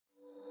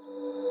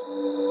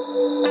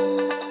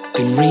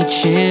been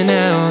reaching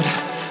out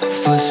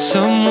for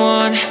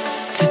someone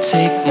to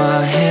take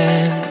my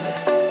hand.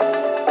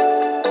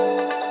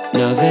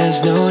 Now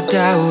there's no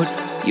doubt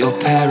you're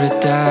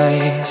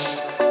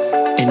paradise,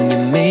 and you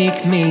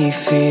make me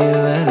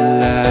feel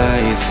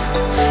alive.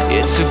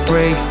 It's a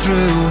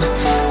breakthrough,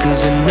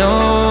 'cause I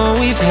know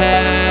we've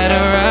had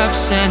our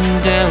ups and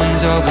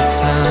downs over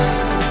time.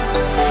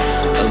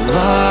 A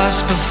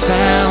lost but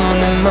found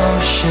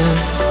emotion,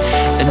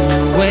 a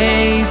new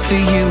way for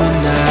you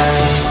and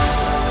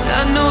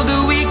I know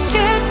that we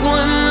get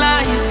one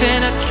life,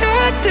 and I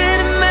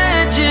couldn't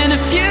imagine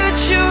a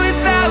future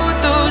without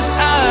those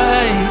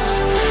eyes.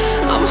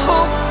 I'm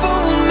hopeful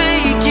we'll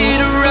make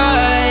it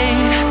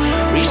right,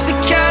 reach the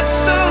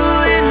castle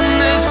in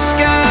the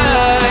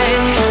sky.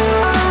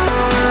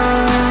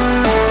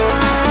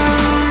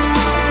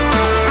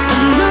 I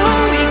know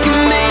we can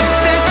make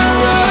this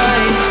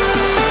right.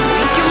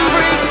 We can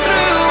break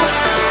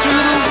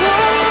through the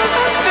walls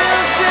I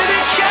built to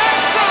the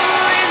castle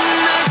in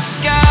the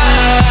sky.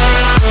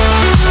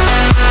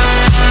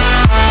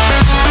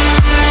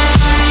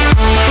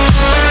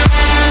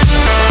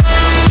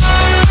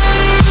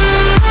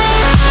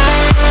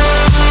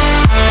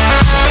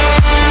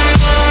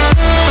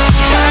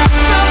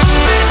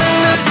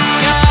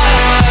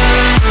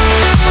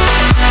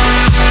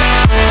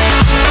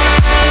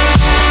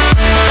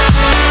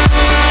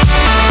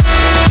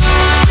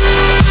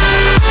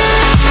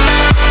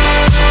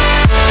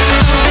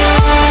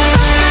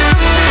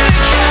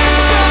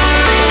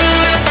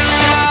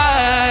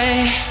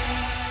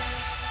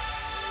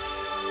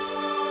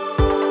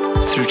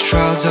 Through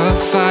trials of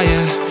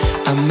fire,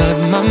 I met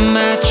my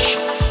match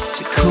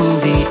to cool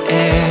the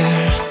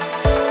air.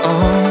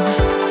 Oh,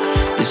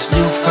 this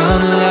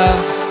newfound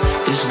love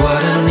is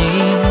what I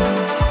need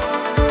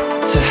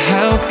to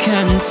help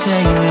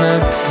contain the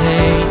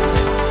pain.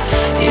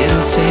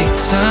 It'll take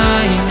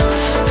time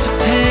to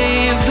pay